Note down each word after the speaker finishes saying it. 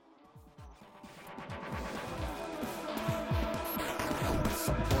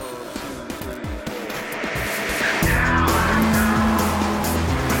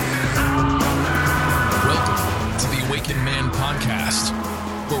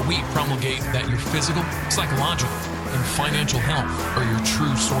Podcast, where we promulgate that your physical, psychological, and financial health are your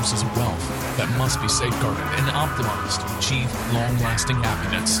true sources of wealth that must be safeguarded and optimized to achieve long-lasting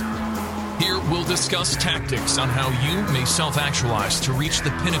happiness. Here we'll discuss tactics on how you may self-actualize to reach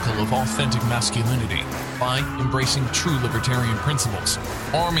the pinnacle of authentic masculinity by embracing true libertarian principles,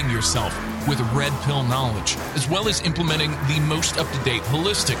 arming yourself with red pill knowledge, as well as implementing the most up-to-date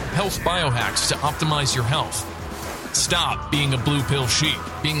holistic health biohacks to optimize your health. Stop being a blue pill sheep,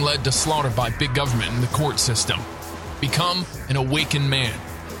 being led to slaughter by big government and the court system. Become an awakened man.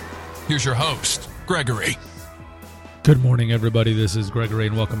 Here's your host, Gregory. Good morning, everybody. This is Gregory,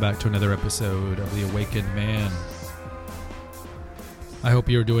 and welcome back to another episode of The Awakened Man. I hope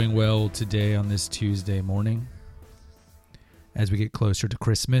you're doing well today on this Tuesday morning as we get closer to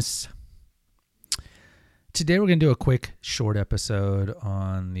Christmas. Today we're going to do a quick, short episode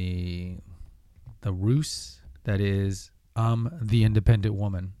on the ruse that is, the independent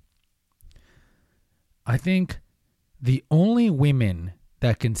woman. I think the only women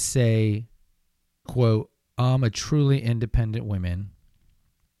that can say, quote, I'm a truly independent woman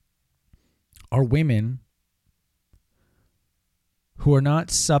are women who are not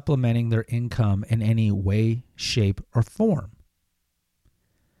supplementing their income in any way, shape, or form.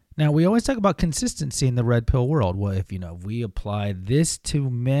 Now, we always talk about consistency in the red pill world. Well, if we apply this to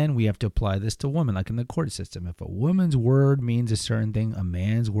men, we have to apply this to women, like in the court system. If a woman's word means a certain thing, a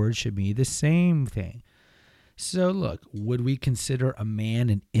man's word should be the same thing. So look, would we consider a man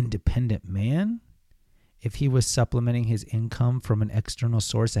an independent man if he was supplementing his income from an external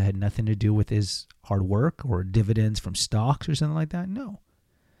source that had nothing to do with his hard work or dividends from stocks or something like that? No.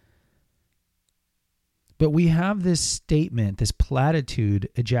 But we have this statement, this platitude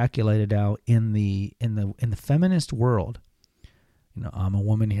ejaculated out in the feminist world. I'm a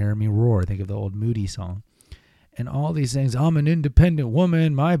woman, hear me roar. Think of the old Moody song. And all these things, I'm an independent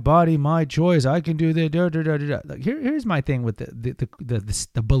woman, my body, my choice, I can do the Like, here's my thing with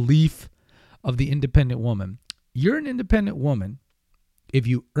the belief of the independent woman. You're an independent woman if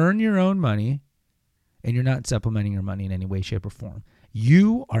you earn your own money and you're not supplementing your money in any way, shape, or form.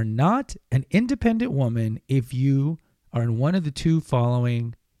 You are not an independent woman if you are in one of the two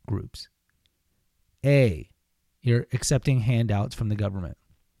following groups. A, you're accepting handouts from the government.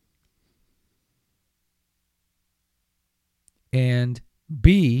 And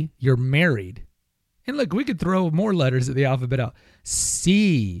B, you're married. And look, we could throw more letters of the alphabet out.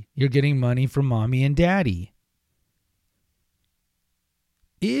 C, you're getting money from mommy and daddy.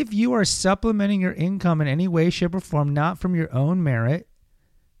 If you are supplementing your income in any way, shape, or form, not from your own merit,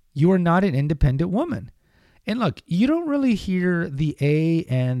 you are not an independent woman. And look, you don't really hear the A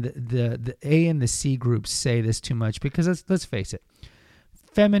and the A and the C groups say this too much because let's face it.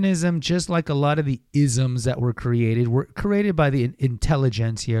 Feminism, just like a lot of the isms that were created by the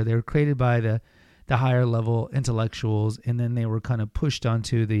intelligentsia. They were created by the higher level intellectuals, and then they were kind of pushed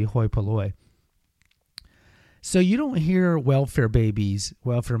onto the hoi polloi. So you don't hear welfare babies,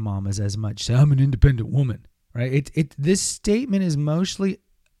 welfare mamas as much say, I'm an independent woman, right? This statement is mostly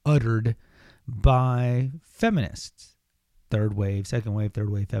uttered by feminists, third wave, second wave,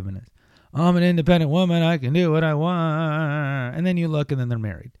 third wave feminists. I'm an independent woman, I can do what I want. And then you look and then they're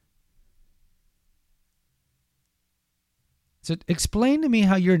married. So explain to me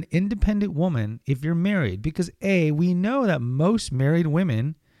how you're an independent woman if you're married. Because A, we know that most married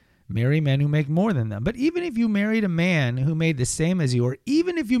women marry men who make more than them. But even if you married a man who made the same as you, or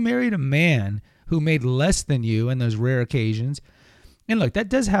even if you married a man who made less than you in those rare occasions, and look, that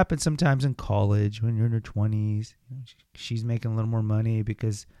does happen sometimes in college when you're in your 20s. She's making a little more money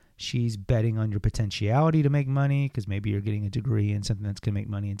because she's betting on your potentiality to make money because maybe you're getting a degree in something that's going to make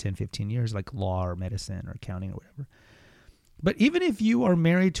money in 10, 15 years, like law or medicine or accounting or whatever. But even if you are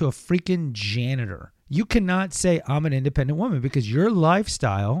married to a freaking janitor, you cannot say, I'm an independent woman, because your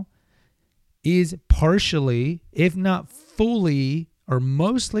lifestyle is partially, if not fully or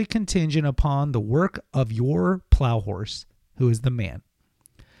mostly, contingent upon the work of your plow horse, who is the man.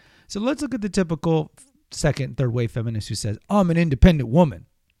 So let's look at the typical second, third wave feminist who says, I'm an independent woman.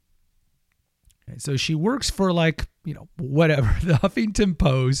 Okay, so she works for whatever, the Huffington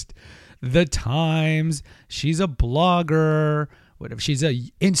Post, the Times, she's a blogger, whatever, she's a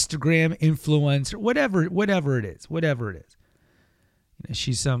Instagram influencer, whatever it is.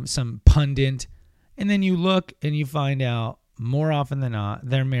 She's some pundit. And then you look and you find out more often than not,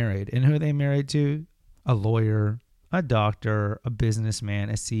 they're married. And who are they married to? A lawyer, a doctor, a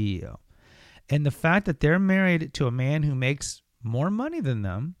businessman, a CEO. And the fact that they're married to a man who makes more money than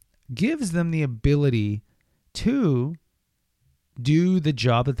them gives them the ability to do the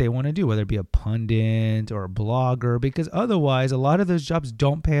job that they want to do, whether it be a pundit or a blogger, because otherwise a lot of those jobs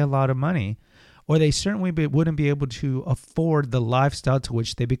don't pay a lot of money, or they certainly wouldn't be able to afford the lifestyle to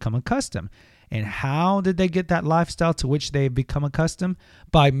which they become accustomed. And how did they get that lifestyle to which they become accustomed?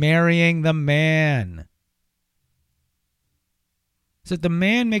 By marrying the man. So if the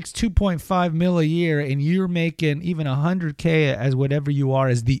man makes 2.5 mil a year and you're making even 100K as whatever you are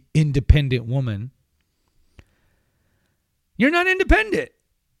as the independent woman, you're not independent.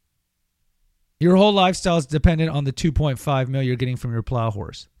 Your whole lifestyle is dependent on the 2.5 mil you're getting from your plow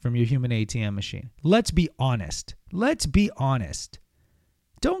horse, from your human ATM machine. Let's be honest. Let's be honest.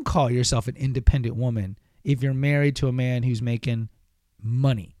 Don't call yourself an independent woman if you're married to a man who's making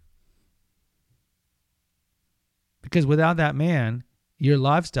money. Because without that man, your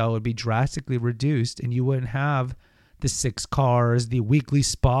lifestyle would be drastically reduced and you wouldn't have the 6 cars, the weekly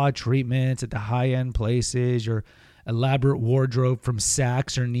spa treatments at the high-end places, your elaborate wardrobe from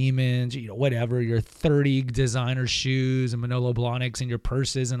Saks or Neiman's, whatever, your 30 designer shoes and Manolo Blahniks and your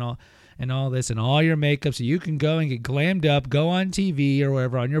purses and all this and all your makeup, so you can go and get glammed up, go on TV or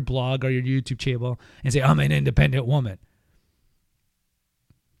wherever, on your blog or your YouTube channel and say, I'm an independent woman.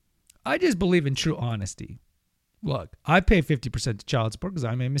 I just believe in true honesty. Look, I pay 50% to child support because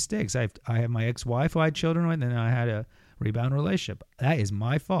I made mistakes. I have my ex-wife who I had children with, and then I had a rebound relationship. That is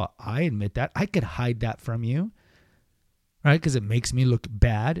my fault. I admit that. I could hide that from you, right? Because it makes me look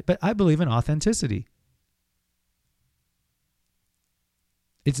bad. But I believe in authenticity.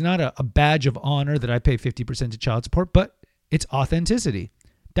 It's not a badge of honor that I pay 50% to child support, but it's authenticity.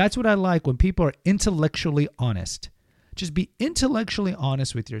 That's what I like when people are intellectually honest. Just be intellectually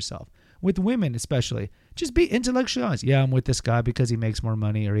honest with yourself. With women especially, just be intellectually honest. Yeah, I'm with this guy because he makes more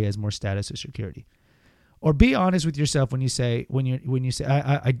money or he has more status or security. Or be honest with yourself when you say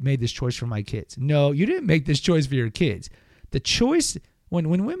I made this choice for my kids. No, you didn't make this choice for your kids. The choice, when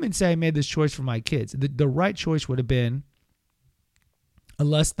women say I made this choice for my kids, the right choice would have been,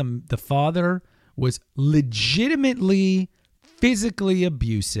 unless the father was legitimately physically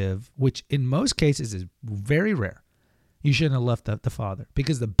abusive, which in most cases is very rare. You shouldn't have left the father,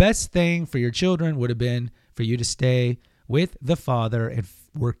 because the best thing for your children would have been for you to stay with the father and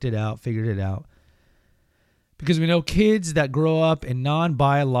worked it out, figured it out. Because we know kids that grow up in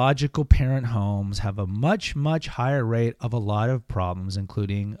non-biological parent homes have a much, much higher rate of a lot of problems,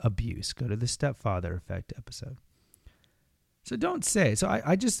 including abuse. Go to the stepfather effect episode. So don't say. So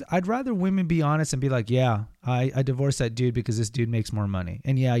I'd rather women be honest and be like, yeah, I divorced that dude because this dude makes more money.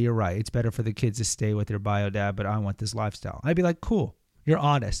 And yeah, you're right. It's better for the kids to stay with their bio dad, but I want this lifestyle. I'd be like, cool. You're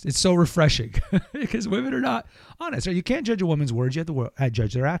honest. It's so refreshing because women are not honest. Or you can't judge a woman's words. You have to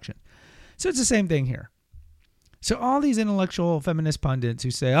judge their action. So it's the same thing here. So all these intellectual feminist pundits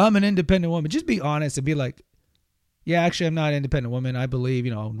who say, I'm an independent woman, just be honest and be like, yeah, actually, I'm not an independent woman. I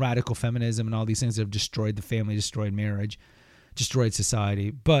believe, radical feminism and all these things that have destroyed the family, destroyed marriage, destroyed society.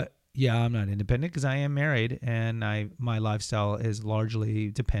 But yeah, I'm not independent because I am married and my lifestyle is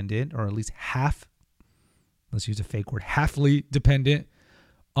largely dependent, or at least half, let's use a fake word, halfly dependent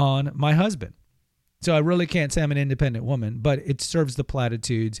on my husband. So I really can't say I'm an independent woman, but it serves the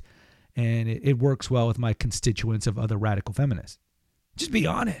platitudes and it works well with my constituents of other radical feminists. Just be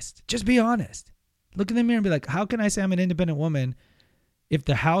honest. Just be honest. Look in the mirror and be like, how can I say I'm an independent woman if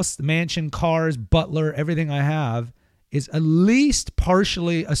the house, the mansion, cars, butler, everything I have is at least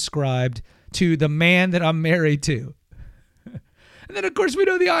partially ascribed to the man that I'm married to? And then, of course, we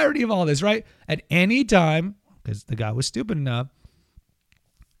know the irony of all this, right? At any time, because the guy was stupid enough,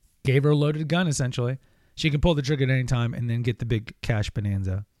 gave her a loaded gun, essentially, she can pull the trigger at any time and then get the big cash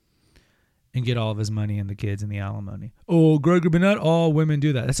bonanza and get all of his money and the kids and the alimony. Oh, Gregory, but not all women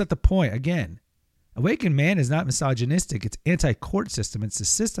do that. That's not the point. Again, Awakened Man is not misogynistic. It's anti-court system. It's a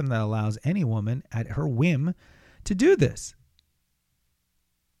system that allows any woman at her whim to do this.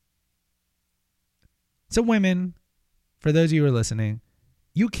 So women, for those of you who are listening,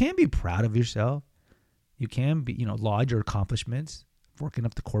 you can be proud of yourself. You can be, laud your accomplishments, working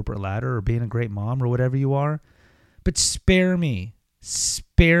up the corporate ladder or being a great mom or whatever you are. But spare me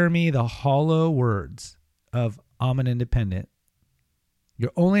the hollow words of I'm an independent.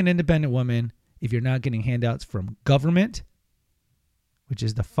 You're only an independent woman if you're not getting handouts from government, which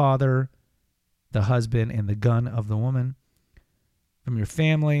is the father, the husband, and the gun of the woman, from your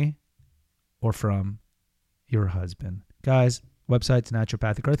family, or from your husband. Guys, website's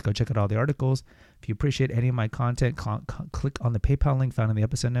Naturopathic Earth. Go check out all the articles. If you appreciate any of my content, click on the PayPal link found in the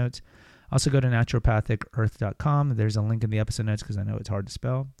episode notes. Also go to naturopathicearth.com. There's a link in the episode notes because I know it's hard to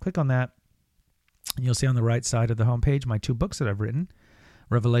spell. Click on that, and you'll see on the right side of the homepage my 2 books that I've written.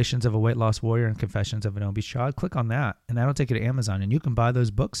 Revelations of a Weight Loss Warrior and Confessions of an Obese Child. Click on that, and that'll take you to Amazon, and you can buy those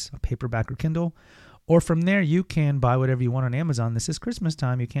books, a paperback or Kindle, or from there you can buy whatever you want on Amazon. This is Christmas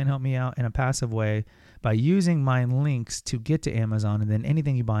time. You can help me out in a passive way by using my links to get to Amazon, and then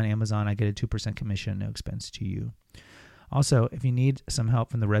anything you buy on Amazon, I get a 2% commission, no expense to you. Also, if you need some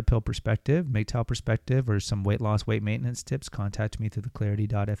help from the Red Pill perspective, MGTOW perspective, or some weight loss, weight maintenance tips, contact me through the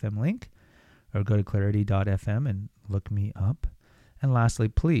Clarity.fm link, or go to Clarity.fm and look me up. And lastly,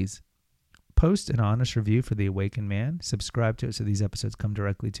 please post an honest review for The Awakened Man. Subscribe to it so these episodes come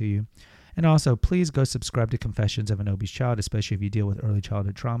directly to you. And also, please go subscribe to Confessions of an Obese Child, especially if you deal with early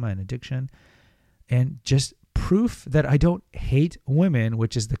childhood trauma and addiction. And just proof that I don't hate women,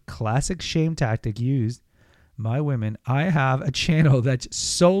 which is the classic shame tactic used by women. I have a channel that's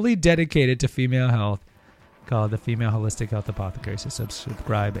solely dedicated to female health called the Female Holistic Health Apothecary. So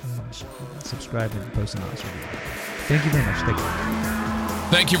subscribe and post an honest review. Thank you very much. Thank you.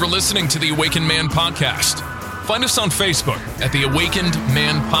 Thank you for listening to the Awakened Man podcast. Find us on Facebook at the Awakened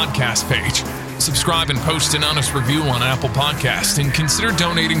Man podcast page. Subscribe and post an honest review on Apple Podcasts, and consider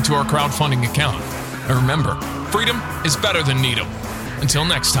donating to our crowdfunding account. And remember, freedom is better than needle. Until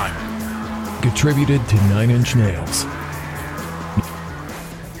next time. Contributed to 9 Inch Nails.